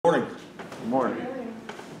morning.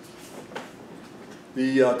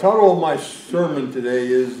 The title of my sermon today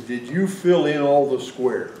is, Did You Fill in All the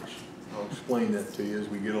Squares? I'll explain that to you as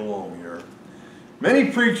we get along here.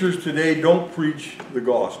 Many preachers today don't preach the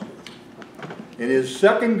gospel. In his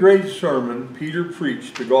second great sermon, Peter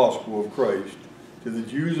preached the gospel of Christ to the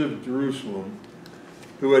Jews of Jerusalem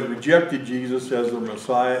who had rejected Jesus as their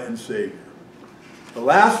Messiah and Savior. The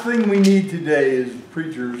last thing we need today is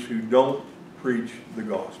preachers who don't preach the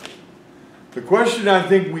gospel. The question I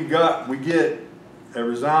think we get a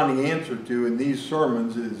resounding answer to in these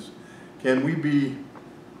sermons is, can we be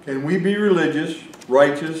religious,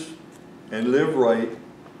 righteous, and live right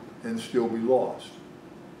and still be lost?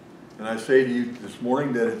 And I say to you this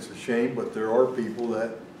morning that it's a shame, but there are people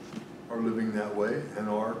that are living that way and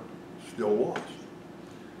are still lost.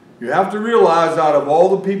 You have to realize, out of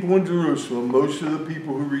all the people in Jerusalem, most of the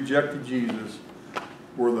people who rejected Jesus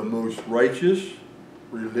were the most righteous,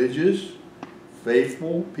 religious,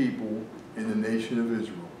 faithful people in the nation of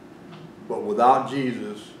Israel. But without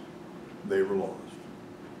Jesus, they were lost.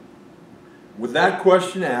 With that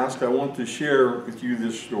question asked, I want to share with you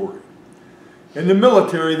this story. In the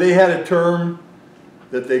military, they had a term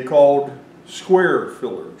that they called square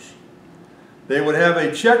fillers. They would have a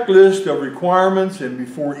checklist of requirements, and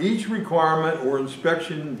before each requirement or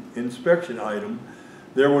inspection item,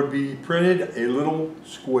 there would be printed a little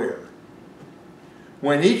square.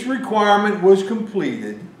 When each requirement was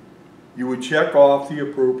completed, you would check off the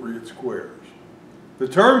appropriate squares. The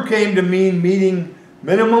term came to mean meeting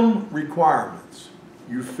minimum requirements.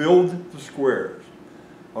 You filled the squares,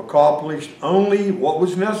 accomplished only what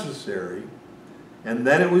was necessary, and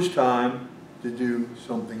then it was time to do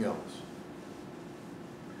something else.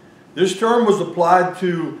 This term was applied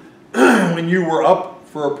to when you were up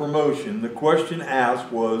for a promotion. The question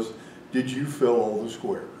asked was, did you fill all the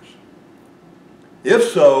squares? If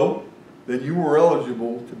so, then you were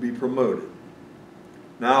eligible to be promoted.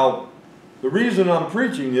 Now, the reason I'm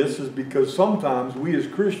preaching this is because sometimes we as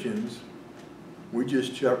Christians, we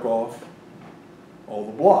just check off all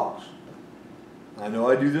the blocks. I know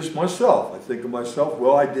I do this myself. I think of myself,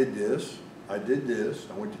 well, I did this, I did this,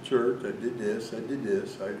 I went to church, I did this, I did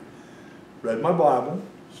this, I read my Bible,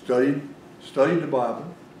 studied the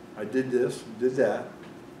Bible, I did this, did that.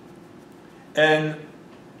 And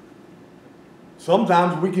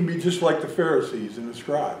sometimes we can be just like the Pharisees and the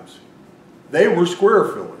scribes. They were square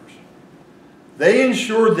fillers. They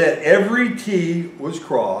ensured that every T was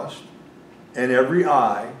crossed and every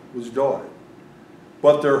I was dotted.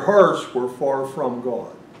 But their hearts were far from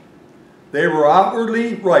God. They were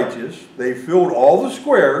outwardly righteous. They filled all the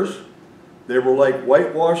squares. They were like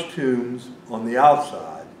whitewashed tombs on the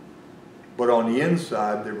outside, but on the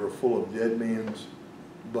inside they were full of dead man's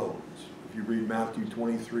bones. If you read Matthew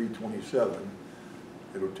 23:27,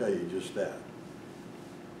 it'll tell you just that.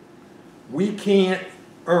 We can't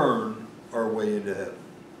earn our way into heaven.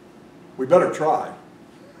 We better try.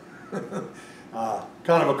 Kind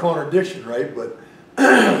of a contradiction, right? But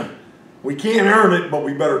we can't earn it, but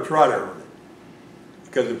we better try to earn it.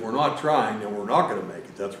 Because if we're not trying, then we're not going to make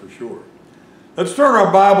it, that's for sure. Let's turn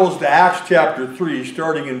our Bibles to Acts chapter 3,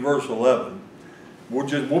 starting in verse 11.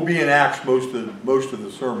 We'll be in Acts most of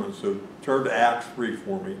the sermon, so turn to Acts 3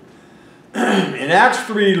 for me. In Acts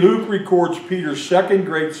 3, Luke records Peter's second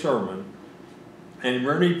great sermon, and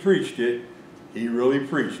when he preached it, he really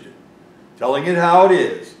preached it, telling it how it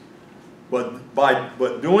is,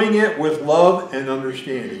 but doing it with love and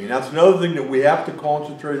understanding. And that's another thing that we have to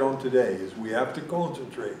concentrate on today, is we have to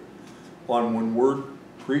concentrate on when we're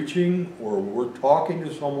preaching or we're talking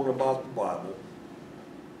to someone about the Bible,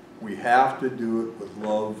 we have to do it with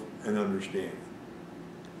love and understanding.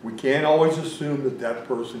 We can't always assume that that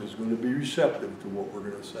person is going to be receptive to what we're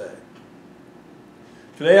going to say.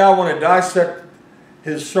 Today I want to dissect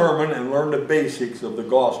his sermon and learn the basics of the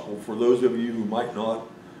gospel for those of you who might not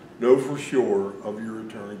know for sure of your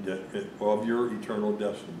eternal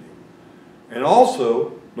destiny. And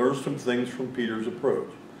also learn some things from Peter's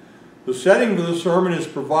approach. The setting for the sermon is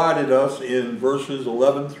provided us in verses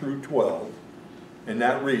 11 through 12, and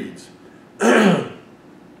that reads,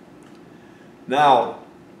 Now,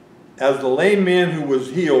 as the lame man who was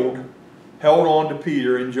healed held on to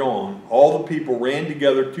Peter and John, all the people ran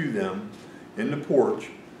together to them in the porch,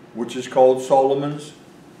 which is called Solomon's,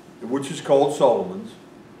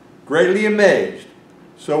 greatly amazed.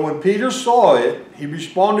 So when Peter saw it, he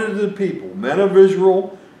responded to the people, Men of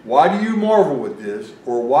Israel, why do you marvel at this,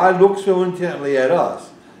 or why look so intently at us,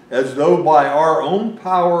 as though by our own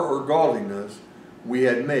power or godliness we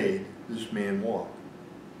had made this man walk?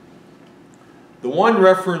 The one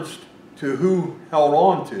referenced to who held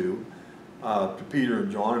on to to Peter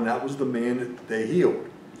and John, and that was the man that they healed.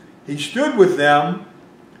 He stood with them.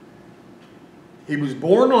 He was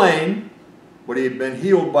born lame, but he had been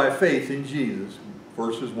healed by faith in Jesus,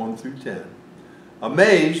 verses 1 through 10.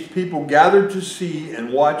 Amazed, people gathered to see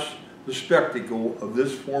and watch the spectacle of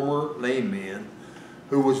this former lame man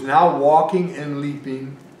who was now walking and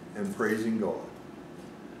leaping and praising God.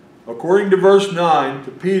 According to verse 9,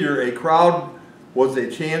 to Peter, a crowd was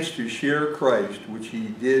a chance to share Christ, which he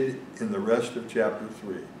did in the rest of chapter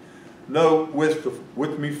 3. Note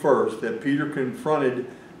with me first that Peter confronted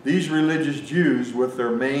these religious Jews with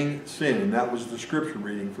their main sin, and that was the scripture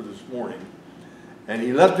reading for this morning. And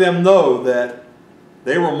he let them know that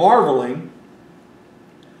they were marveling,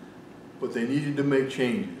 but they needed to make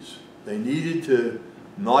changes. They needed to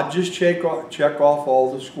not just check off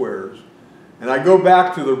all the squares. And I go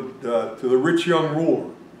back to the rich young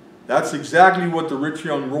ruler. That's exactly what the rich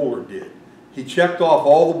young ruler did. He checked off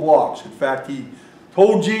all the blocks. In fact, he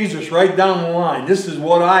told Jesus right down the line, this is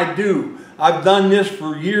what I do. I've done this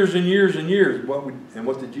for years and years and years. And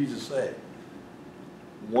what did Jesus say?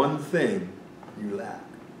 One thing you lack.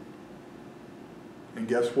 And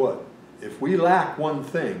guess what? If we lack one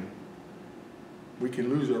thing, we can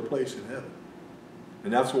lose our place in heaven.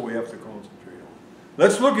 And that's what we have to concentrate on.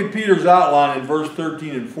 Let's look at Peter's outline in verse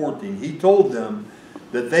 13 and 14. He told them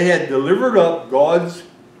that they had delivered up God's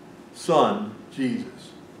Son,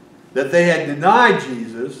 Jesus. That they had denied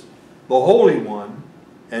Jesus, the Holy One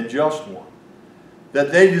and Just One.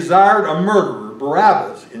 That they desired a murderer,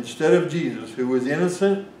 Barabbas, instead of Jesus, who was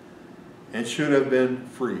innocent and should have been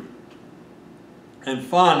free. And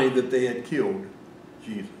finally, that they had killed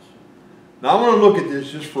Jesus. Now I want to look at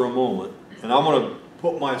this just for a moment, and I want to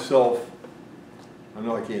put myself, I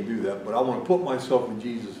know I can't do that, but I want to put myself in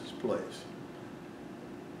Jesus' place.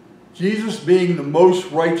 Jesus, being the most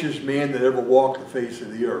righteous man that ever walked the face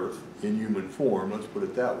of the earth in human form, let's put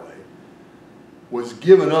it that way, was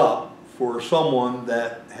given up for someone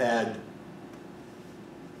that had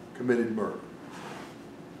committed murder.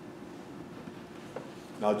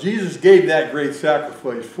 Now Jesus gave that great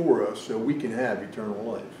sacrifice for us so we can have eternal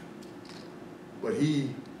life. But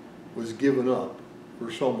he was given up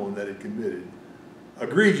for someone that had committed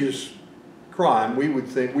egregious crime. We would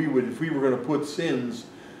think if we were going to put sins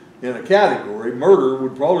in a category, murder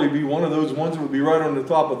would probably be one of those ones that would be right on the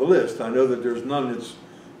top of the list. I know that there's none that's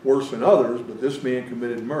worse than others, but this man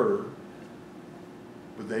committed murder,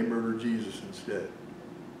 but they murdered Jesus instead.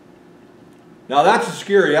 Now that's a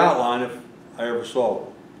scary outline if I ever saw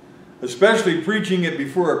one, especially preaching it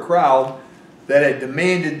before a crowd that had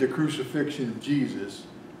demanded the crucifixion of Jesus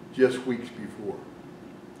just weeks before.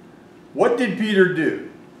 What did Peter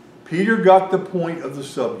do? Peter got the point of the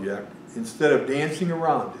subject. Instead of dancing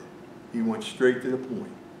around it, he went straight to the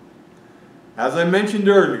point. As I mentioned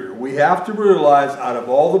earlier, we have to realize out of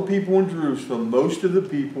all the people in Jerusalem, most of the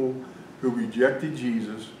people who rejected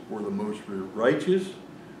Jesus were the most righteous,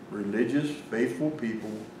 religious, faithful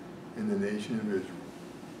people in the nation of Israel.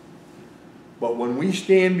 But when we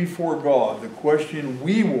stand before God, the question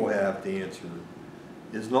we will have to answer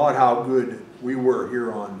is not how good we were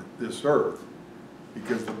here on this earth.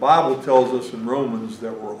 Because the Bible tells us in Romans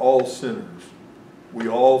that we're all sinners. We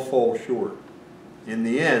all fall short. In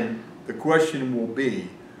the end, the question will be,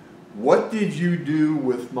 what did you do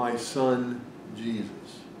with my son, Jesus?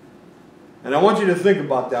 And I want you to think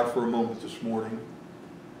about that for a moment this morning.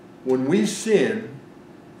 When we sin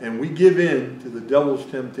and we give in to the devil's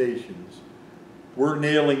temptations, we're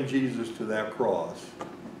nailing Jesus to that cross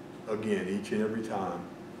again each and every time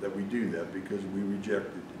that we do that because we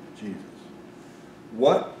rejected Jesus.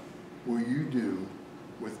 What will you do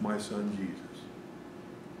with my son Jesus?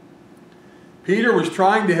 Peter was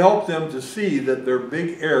trying to help them to see that their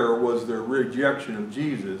big error was their rejection of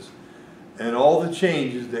Jesus and all the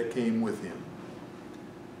changes that came with him.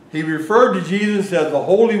 He referred to Jesus as the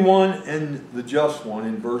Holy One and the Just One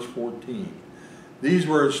in verse 14. These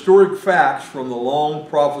were historic facts from the long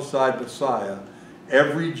prophesied Messiah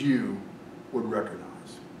every Jew would recognize.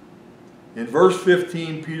 In verse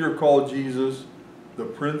 15, Peter called Jesus the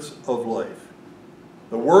Prince of Life.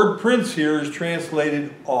 The word prince here is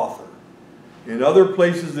translated author. In other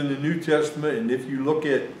places in the New Testament, and if you look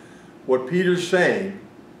at what Peter's saying,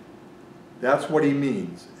 that's what he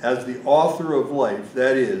means. As the author of life,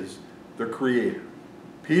 that is, the creator.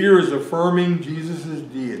 Peter is affirming Jesus'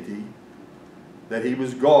 deity, that he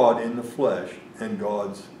was God in the flesh and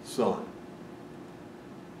God's Son.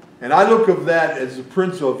 And I look at that as the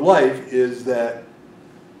Prince of Life is that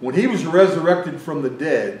when he was resurrected from the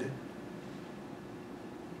dead,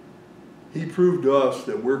 he proved to us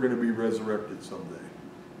that we're going to be resurrected someday.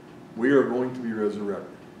 We are going to be resurrected.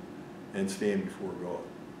 and stand before God.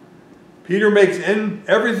 Peter makes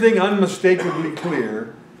everything unmistakably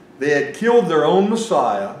clear. They had killed their own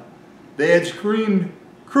Messiah. They had screamed,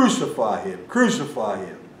 "Crucify him, crucify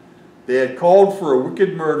him." They had called for a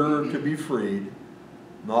wicked murderer to be freed,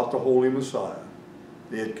 not the holy Messiah.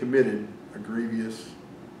 They had committed a grievous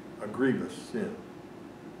sin.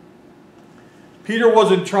 Peter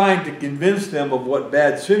wasn't trying to convince them of what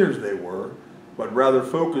bad sinners they were, but rather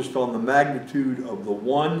focused on the magnitude of the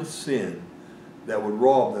one sin that would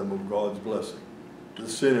rob them of God's blessing, the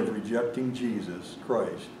sin of rejecting Jesus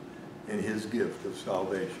Christ and his gift of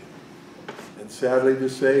salvation. And sadly to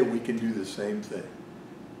say, we can do the same thing.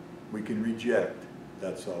 We can reject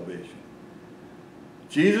that salvation.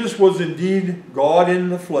 Jesus was indeed God in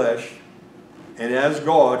the flesh, and as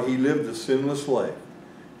God, he lived a sinless life.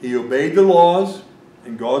 He obeyed the laws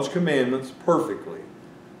and God's commandments perfectly.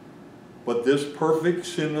 But this perfect,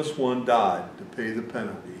 sinless one died to pay the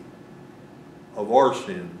penalty of our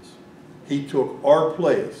sins. He took our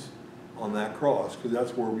place on that cross, because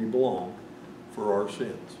that's where we belong, for our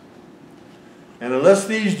sins. And unless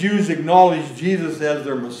these Jews acknowledged Jesus as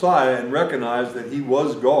their Messiah and recognized that he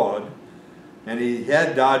was God and he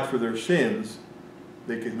had died for their sins,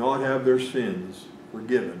 they could not have their sins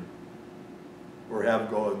forgiven or have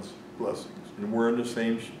God's blessings. And we're in the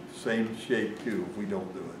same shape too if we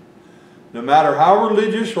don't do it. No matter how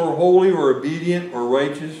religious or holy or obedient or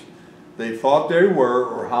righteous they thought they were,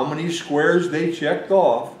 or how many squares they checked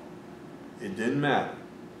off, it didn't matter,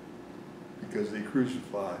 because they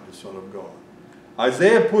crucified the Son of God.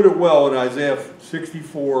 Isaiah put it well in Isaiah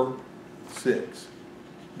 64:6.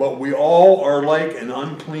 But we all are like an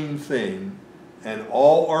unclean thing, and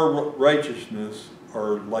all our righteousness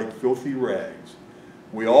are like filthy rags.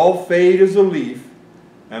 We all fade as a leaf,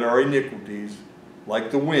 and our iniquities,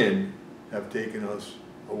 like the wind, have taken us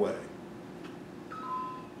away.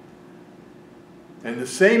 And the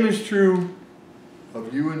same is true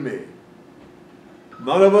of you and me.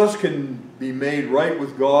 None of us can be made right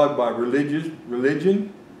with God by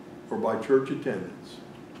religion or by church attendance.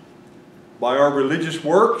 By our religious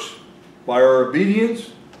works, by our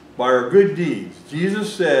obedience, by our good deeds.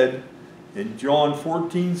 Jesus said in John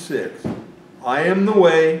 14:6, "I am the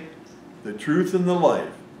way, the truth, and the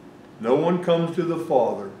life. No one comes to the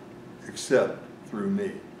Father except through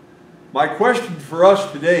me." My question for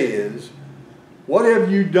us today is, what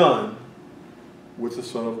have you done with the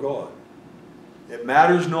Son of God? It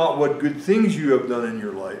matters not what good things you have done in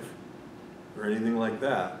your life or anything like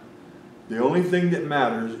that. The only thing that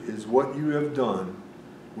matters is what you have done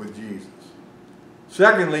with Jesus.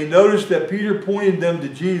 Secondly, notice that Peter pointed them to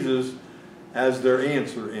Jesus as their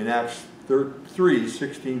answer in Acts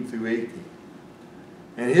 3:16-18.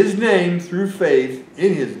 And his name, through faith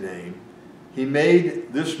in his name, he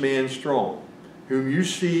made this man strong, whom you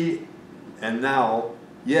see, and now,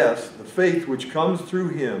 yes, the faith which comes through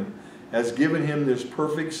him has given him this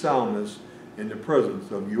perfect soundness in the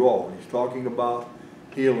presence of you all. He's talking about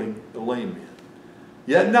healing the lame man.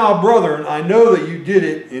 Yet now, brethren, I know that you did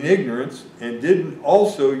it in ignorance, and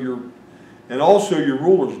also your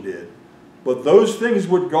rulers did. But those things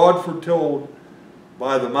which God foretold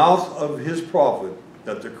by the mouth of his prophet,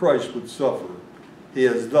 that the Christ would suffer, he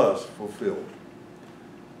has thus fulfilled.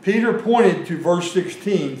 Peter pointed to verse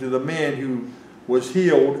 16 to the man who was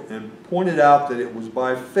healed and pointed out that it was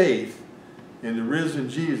by faith in the risen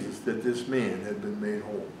Jesus that this man had been made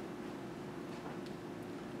whole.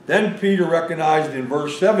 Then Peter recognized in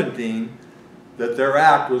verse 17 that their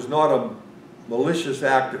act was not a malicious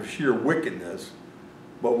act of sheer wickedness,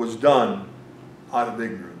 but was done out of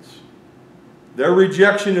ignorance. Their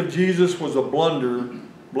rejection of Jesus was a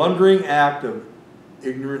blundering act of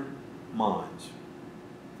ignorant minds.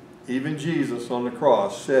 Even Jesus on the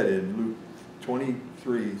cross said in Luke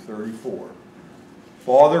 23:34,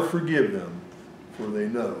 "Father, forgive them, for they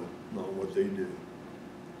know not what they do."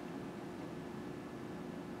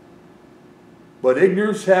 But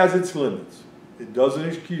ignorance has its limits. It doesn't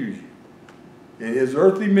excuse you. In his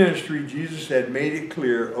earthly ministry, Jesus had made it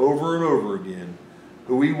clear over and over again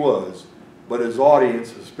who he was, but his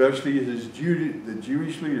audience, especially the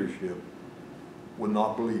Jewish leadership, would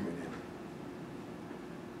not believe in him.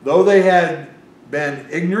 Though they had been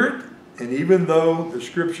ignorant, and even though the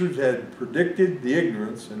scriptures had predicted the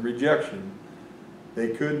ignorance and rejection, they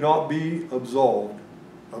could not be absolved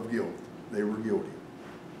of guilt. They were guilty.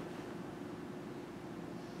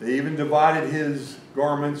 They even divided his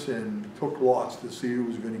garments and took lots to see who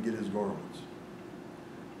was going to get his garments.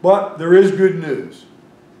 But there is good news.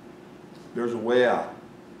 There's a way out.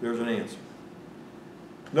 There's an answer.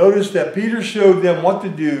 Notice that Peter showed them what to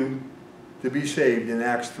do to be saved in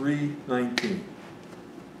Acts 3:19.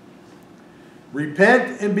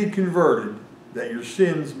 Repent and be converted, that your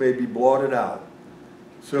sins may be blotted out,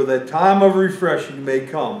 so that time of refreshing may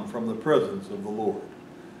come from the presence of the Lord.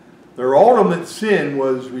 Their ultimate sin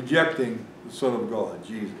was rejecting the Son of God,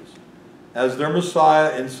 Jesus, as their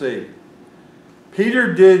Messiah and Savior.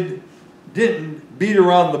 Peter didn't beat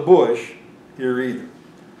around the bush here either,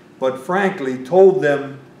 but frankly told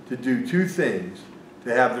them to do two things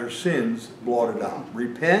to have their sins blotted out.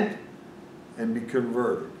 Repent and be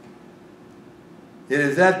converted. It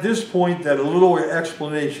is at this point that a little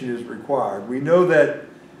explanation is required. We know that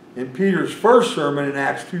in Peter's first sermon in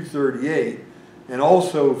Acts 2:38 and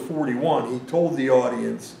also 41, he told the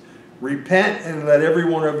audience, repent and let every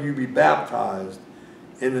one of you be baptized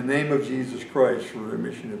in the name of Jesus Christ for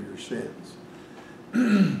remission of your sins.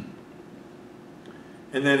 And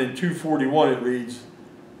then in 2:41 it reads,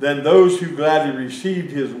 then those who gladly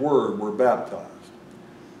received his word were baptized.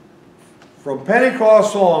 From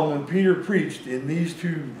Pentecost on, when Peter preached in these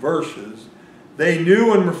two verses, they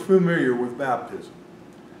knew and were familiar with baptism.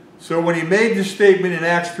 So when he made the statement in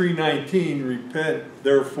Acts 3:19, repent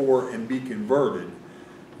therefore and be converted,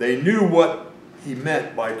 they knew what he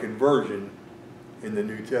meant by conversion in the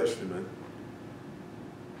New Testament.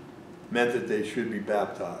 Meant that they should be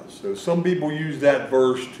baptized. So some people use that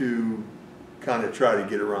verse to kind of try to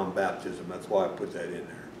get around baptism. That's why I put that in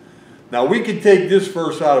there. Now we can take this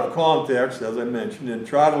verse out of context, as I mentioned, and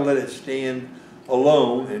try to let it stand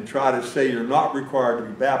alone and try to say you're not required to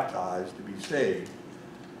be baptized to be saved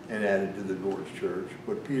and added to the Lord's church.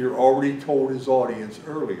 But Peter already told his audience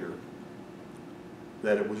earlier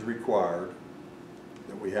that it was required,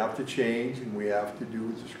 that we have to change and we have to do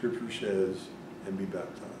what the Scripture says and be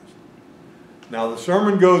baptized. Now the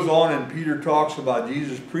sermon goes on and Peter talks about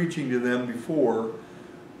Jesus preaching to them before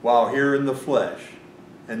while here in the flesh.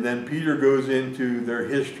 And then Peter goes into their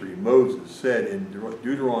history. Moses said in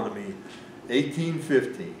Deuteronomy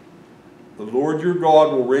 18:15, the Lord your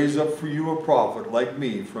God will raise up for you a prophet like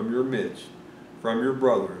me from your midst, from your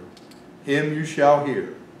brethren. Him you shall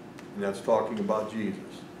hear. And that's talking about Jesus.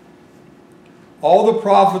 All the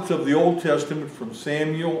prophets of the Old Testament from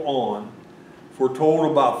Samuel on foretold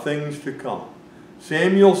about things to come.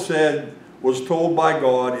 Samuel was told by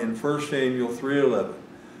God in 1 Samuel 3:11,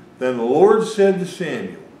 then the Lord said to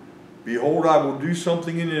Samuel, behold, I will do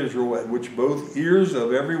something in Israel at which both ears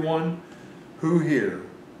of everyone who hear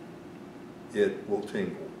it will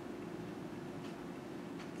tingle.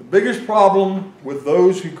 The biggest problem with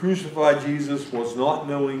those who crucified Jesus was not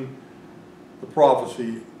knowing the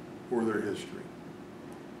prophecy or their history.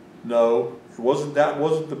 No, that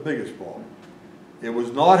wasn't the biggest problem. It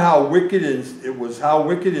was not how wicked it was how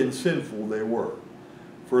wicked and sinful they were.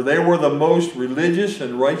 For they were the most religious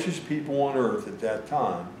and righteous people on earth at that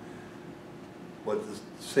time. But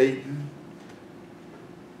Satan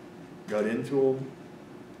got into them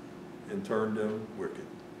and turned them wicked.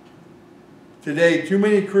 Today, too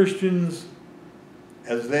many Christians,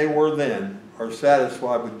 as they were then, are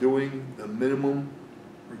satisfied with doing the minimum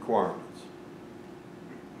requirements.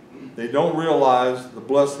 They don't realize the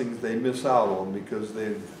blessings they miss out on because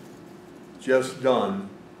they've just done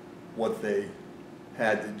what they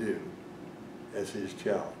had to do as his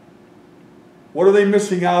child. What are they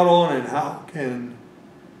missing out on and how can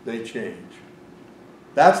they change?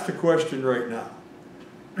 That's the question right now.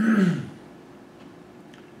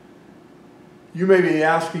 You may be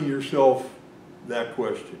asking yourself that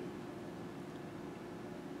question.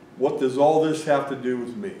 What does all this have to do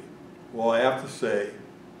with me? Well, I have to say,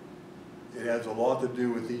 it has a lot to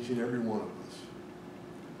do with each and every one of us.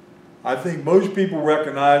 I think most people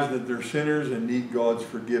recognize that they're sinners and need God's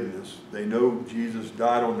forgiveness. They know Jesus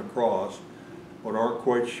died on the cross, but aren't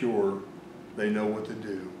quite sure they know what to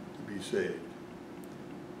do to be saved.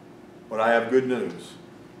 But I have good news.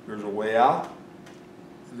 There's a way out,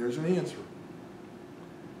 and there's an answer.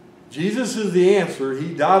 Jesus is the answer.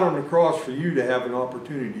 He died on the cross for you to have an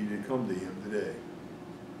opportunity to come to him today.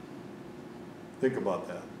 Think about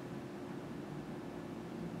that.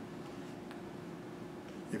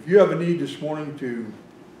 If you have a need this morning to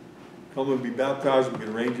come and be baptized, we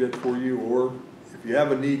can arrange that for you. Or if you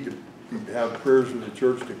have a need to have prayers in the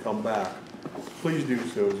church to come back, please do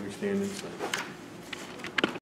so as we stand and sing.